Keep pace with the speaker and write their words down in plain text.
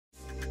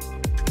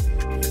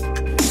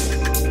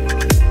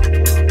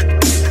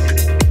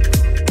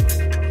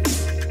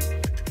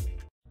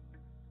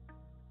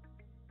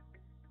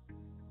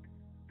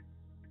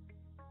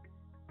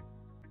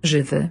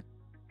Żywy.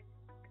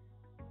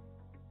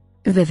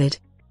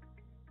 Vivid.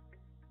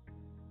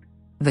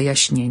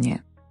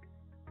 Wyjaśnienie.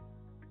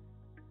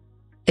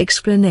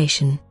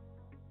 Explanation.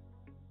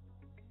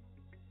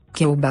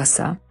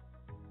 Kiełbasa.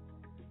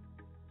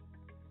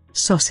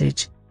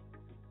 Sausage.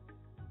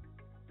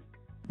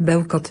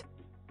 Bełkot.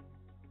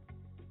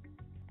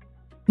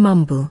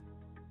 Mumble.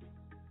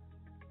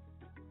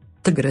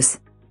 Tygrys.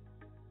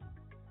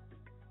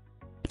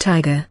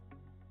 Tiger.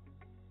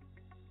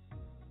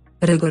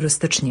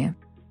 Rygorystycznie.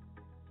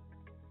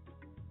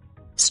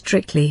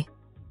 Strictly.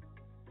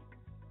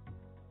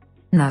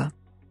 Na.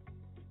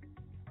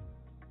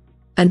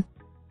 An.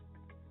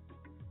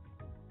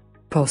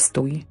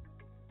 Postój.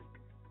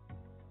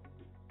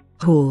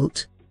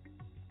 Halt.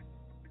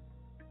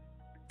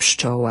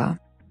 Pszczoła.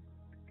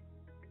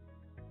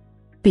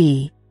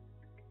 Bee.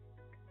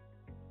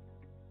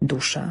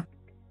 Dusza.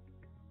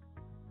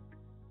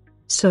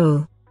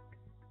 Soul.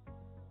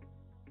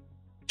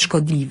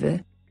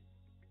 Szkodliwy.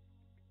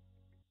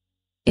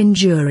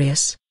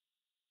 Injurious.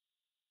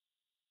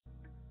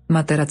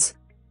 Materac.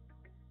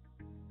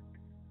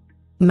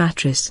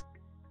 Mattress.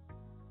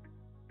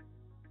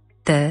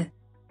 Te.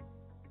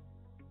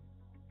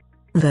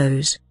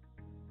 Those.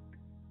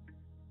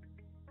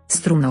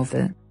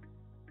 Strunowy.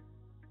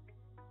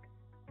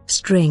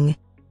 String.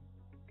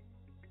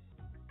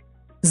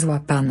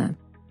 Złapane.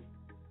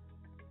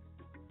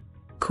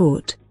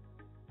 Caught.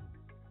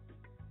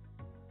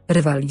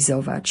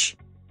 Rywalizować.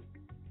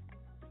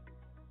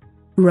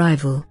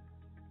 Rival.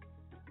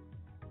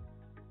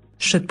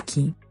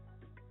 Szybki.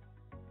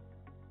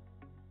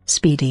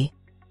 Speedy.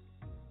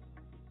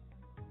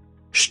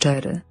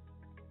 Szczery.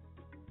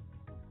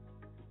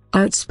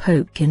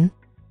 Outspoken.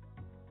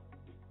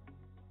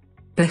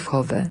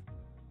 Pechowe.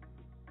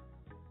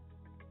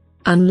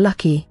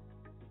 Unlucky.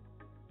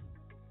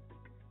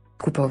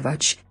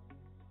 Kupować.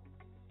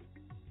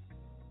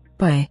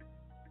 Buy.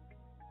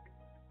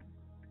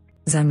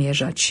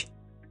 Zamierzać.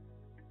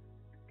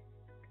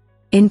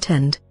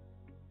 Intend.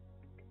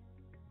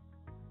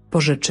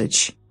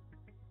 Pożyczyć.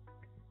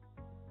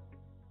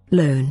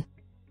 Loan.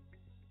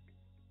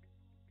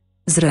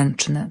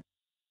 Zręczny.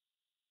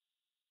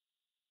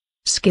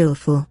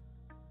 Skillful.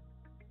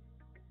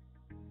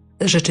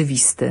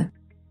 Rzeczywisty.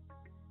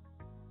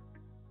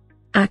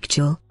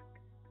 Actual.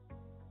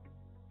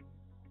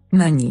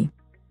 Menu.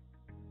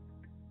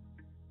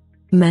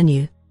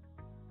 Menu.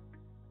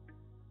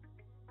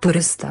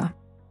 Turysta.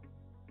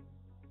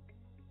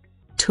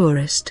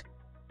 Tourist.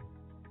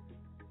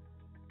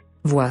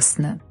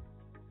 Własne.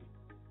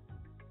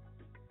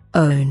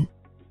 Own.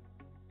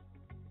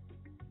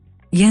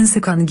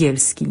 Język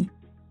angielski.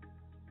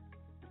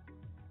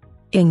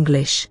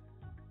 English.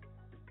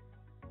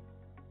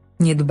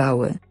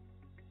 Niedbały.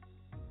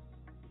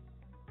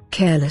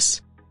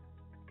 Careless.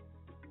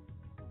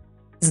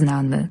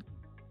 Znany.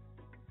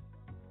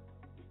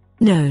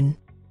 Known.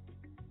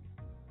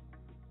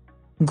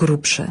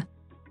 Grubszy.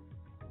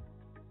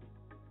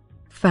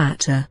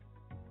 Fatter.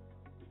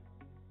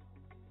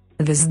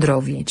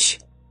 Wyzdrowieć.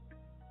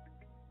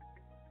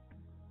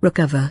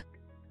 Recover.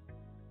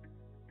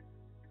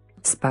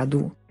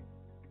 Spadł.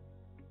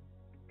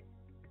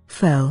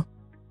 Fell.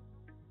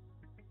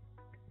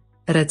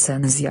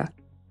 Recenzja.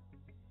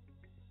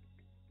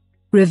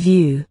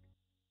 Review.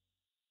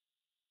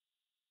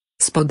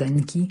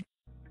 Spodenki.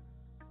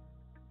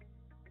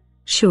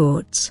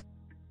 Shorts.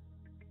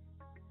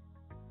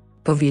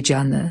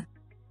 Powiedziane.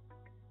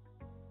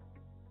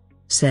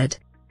 Said.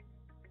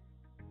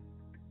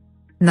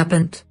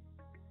 Napęd.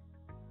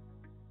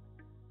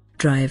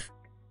 Drive.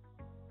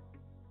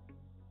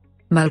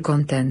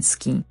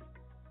 Malkontencki.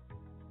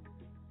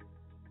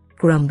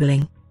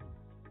 Grumbling.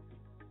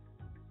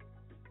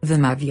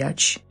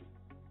 Wymawiać.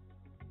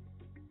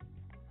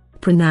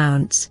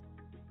 Pronounce.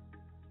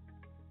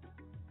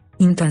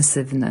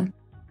 Intensywny.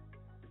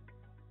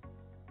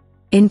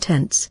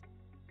 Intense.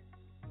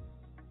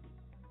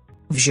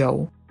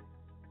 Wziął.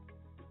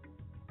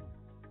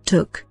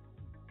 Took.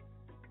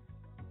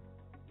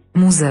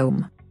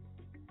 Muzeum.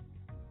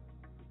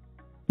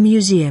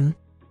 Museum.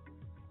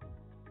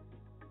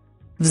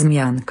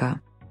 Wzmianka.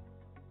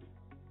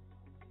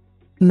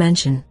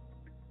 Mention.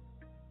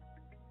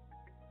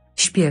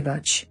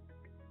 Śpiewać.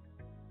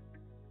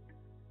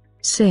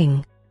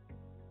 Sing.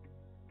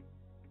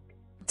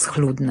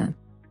 Schludny.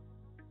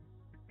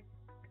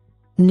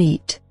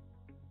 Neat.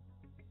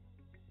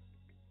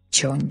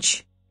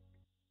 Ciąć.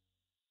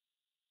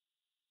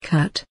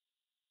 Cut.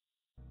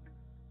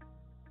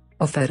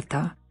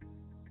 Oferta.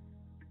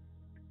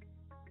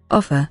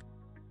 Offer.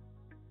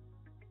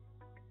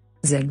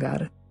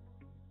 Zegar.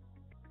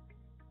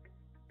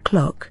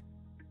 Clock.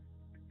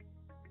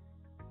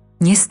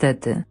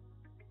 Niestety.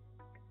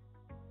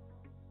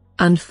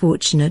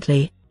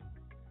 Unfortunately.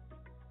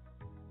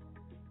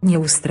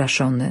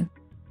 Nieustraszony.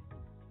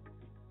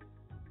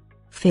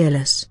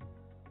 Fearless.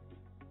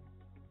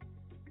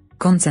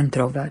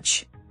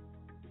 Koncentrować.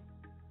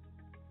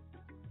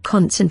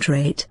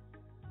 Concentrate.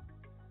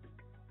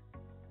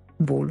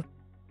 Ból.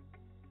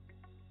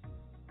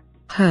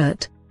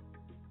 Hurt.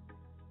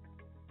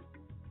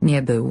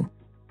 Nie był.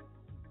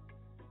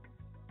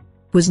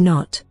 Was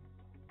not.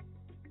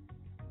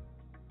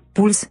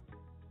 Puls.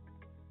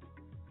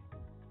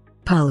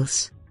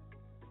 Pulse.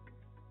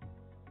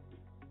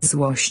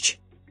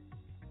 Złość.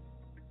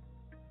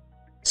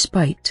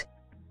 Spite.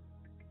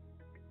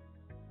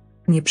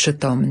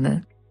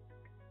 Nieprzytomny.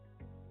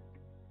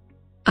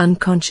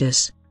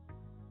 Unconscious.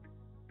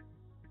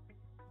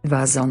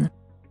 Wazon.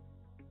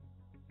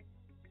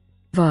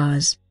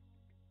 Vase.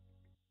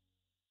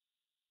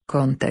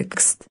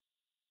 Kontekst.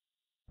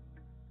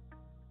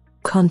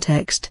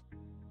 Context.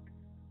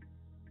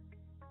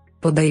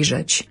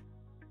 Podejrzeć.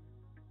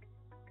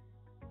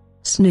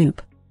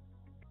 Snoop.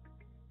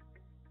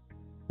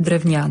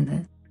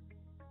 Drewniany.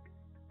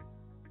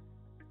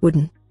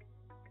 Wooden.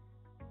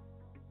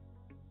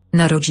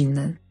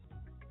 Narodziny.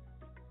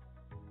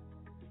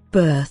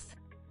 Birth.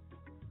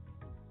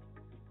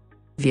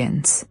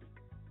 Więc.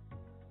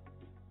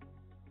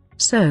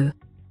 So.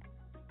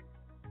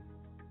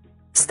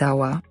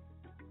 Stała.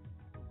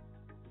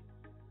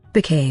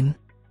 Became.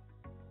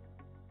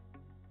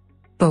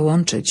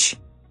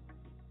 Połączyć.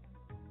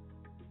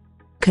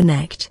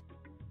 Connect.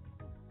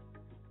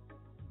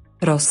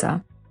 Rosa.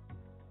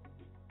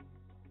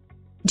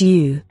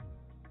 Due.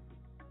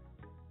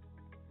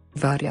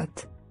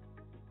 Wariat.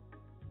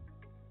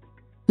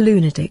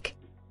 Lunatic.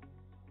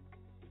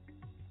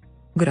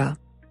 Gra.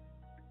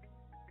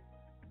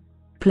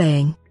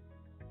 Playing.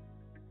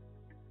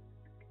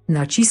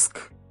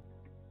 Nacisk.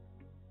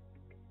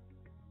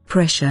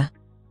 Pressure.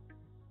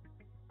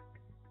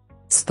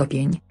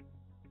 Stopień.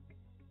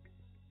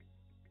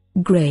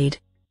 Grade.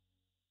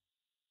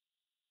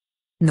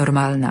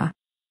 Normalna.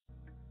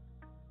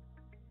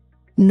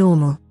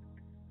 Normal.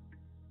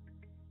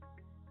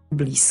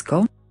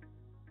 Blisko.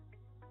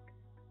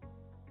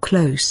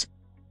 Close.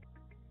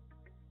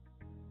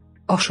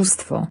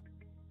 Oszustwo.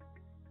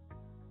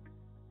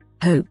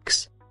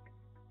 Hoax.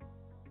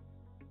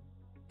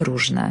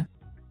 Różne.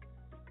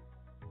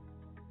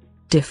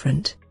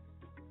 Different.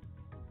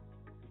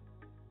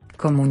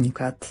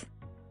 Komunikat.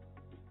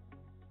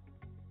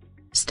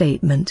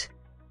 Statement.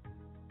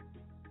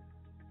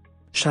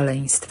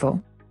 Szaleństwo.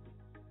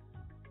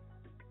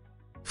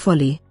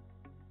 Folly.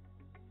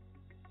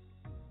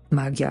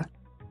 Magia.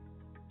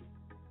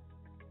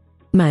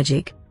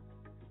 Magic.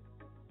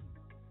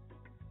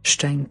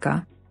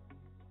 Szczęka.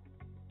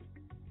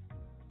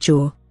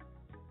 Jaw.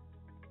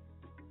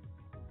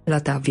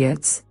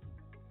 Latawiec.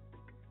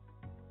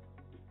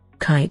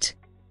 Kite.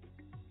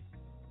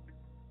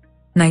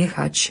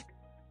 Najechać.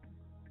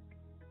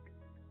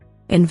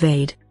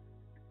 Invade.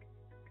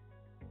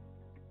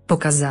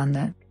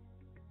 Pokazane.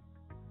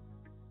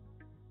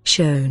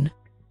 Shown.